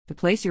To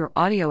place your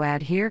audio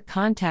ad here,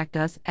 contact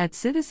us at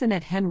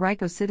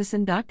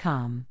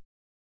citizen@henricocitizen.com.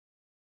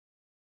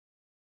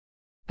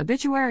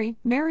 Obituary: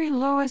 Mary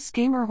Lois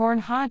Schemerhorn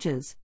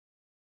Hodges.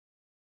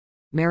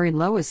 Mary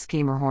Lois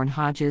Schemerhorn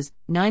Hodges,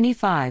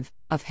 95,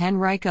 of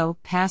Henrico,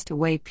 passed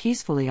away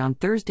peacefully on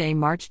Thursday,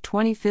 March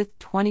 25,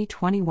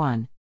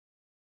 2021.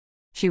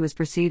 She was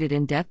preceded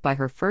in death by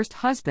her first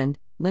husband,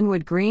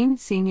 Linwood Green,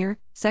 Sr.,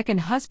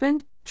 second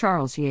husband,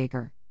 Charles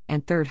Yeager,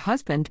 and third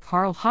husband,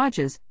 Carl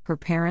Hodges, her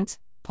parents,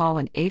 Paul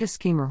and Ada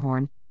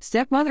Schemerhorn,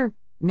 stepmother,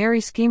 Mary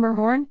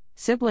Schemerhorn,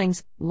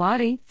 siblings,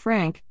 Lottie,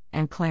 Frank,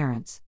 and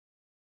Clarence.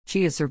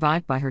 She is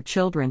survived by her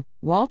children,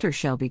 Walter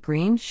Shelby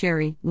Green,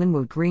 Sherry,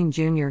 Linwood Green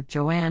Jr.,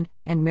 Joanne,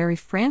 and Mary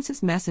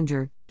Frances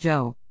Messenger,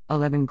 Joe,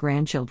 11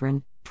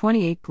 grandchildren,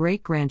 28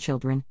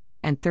 great-grandchildren,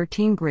 and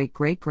 13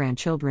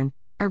 great-great-grandchildren,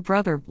 her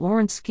brother,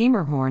 Lawrence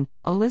Schemerhorn,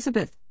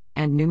 Elizabeth,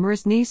 and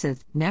numerous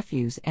nieces,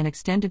 nephews, and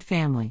extended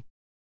family.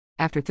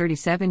 After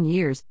 37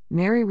 years,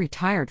 Mary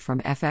retired from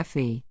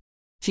FFE.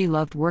 She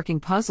loved working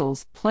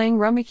puzzles, playing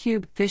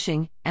Rummikub,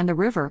 fishing, and the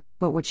river,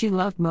 but what she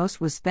loved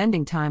most was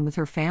spending time with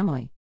her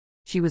family.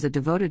 She was a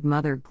devoted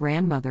mother,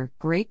 grandmother,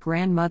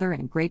 great-grandmother,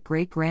 and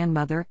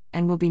great-great-grandmother,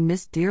 and will be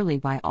missed dearly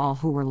by all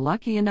who were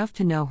lucky enough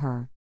to know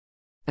her.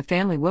 The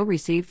family will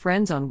receive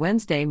friends on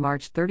Wednesday,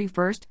 March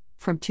 31st,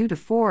 from 2 to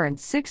 4 and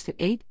 6 to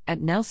 8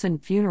 at Nelson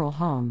Funeral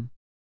Home.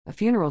 A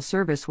funeral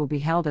service will be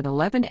held at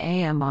 11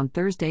 a.m. on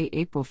Thursday,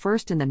 April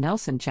 1st in the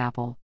Nelson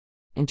Chapel.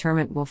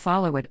 Interment will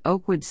follow at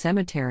Oakwood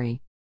Cemetery.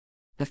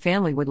 The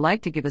family would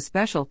like to give a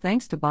special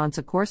thanks to Bon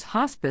Secours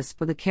Hospice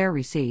for the care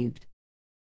received.